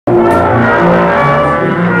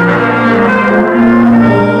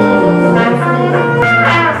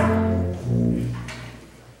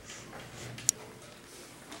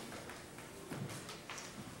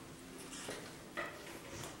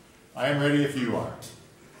you are.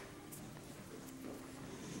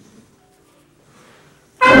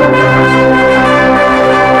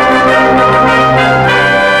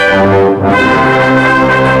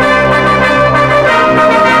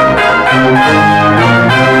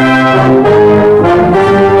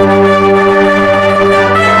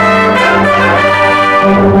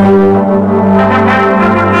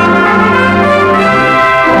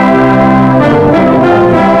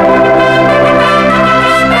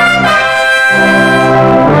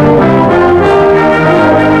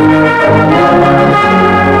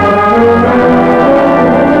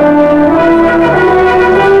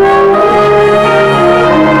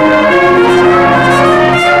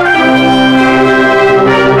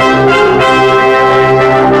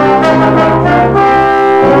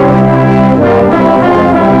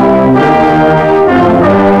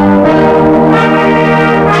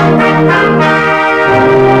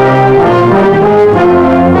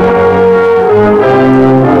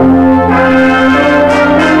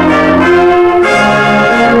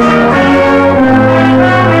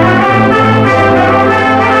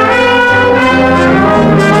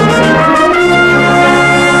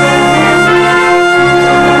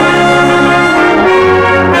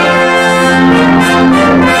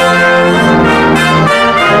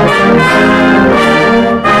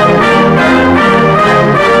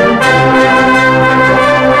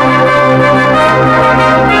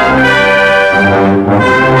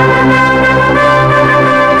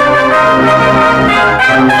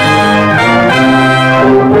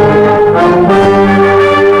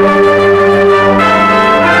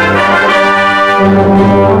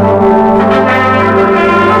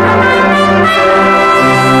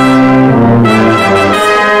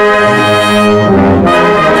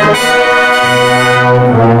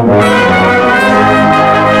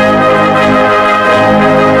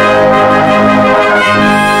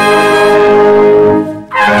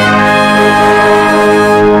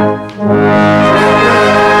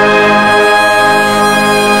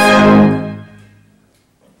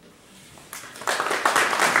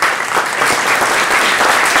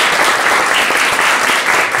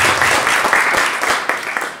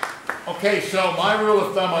 Okay, so my rule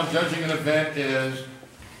of thumb on judging an event is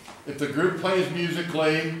if the group plays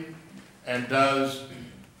musically and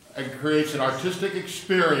creates an artistic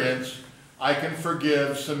experience, I can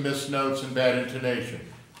forgive some missed notes and bad intonation.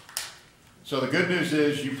 So the good news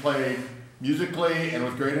is you played musically and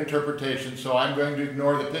with great interpretation, so I'm going to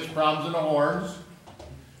ignore the pitch problems in the horns,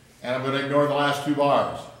 and I'm going to ignore the last two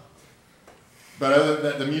bars. But other than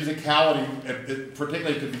that, the musicality,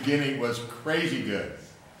 particularly at the beginning, was crazy good.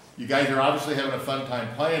 You guys are obviously having a fun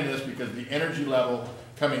time playing this because the energy level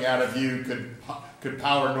coming out of you could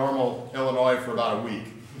power normal Illinois for about a week.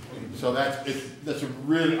 So that's a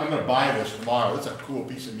really, I'm going to buy this tomorrow. That's a cool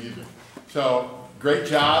piece of music. So great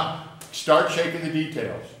job. Start shaking the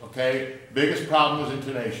details, okay? Biggest problem is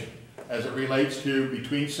intonation as it relates to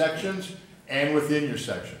between sections and within your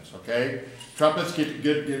sections, okay? Trumpets get a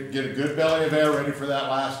good belly of air ready for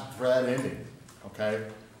that ending, okay?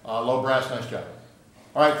 Low brass, nice job.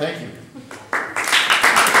 All right, thank you.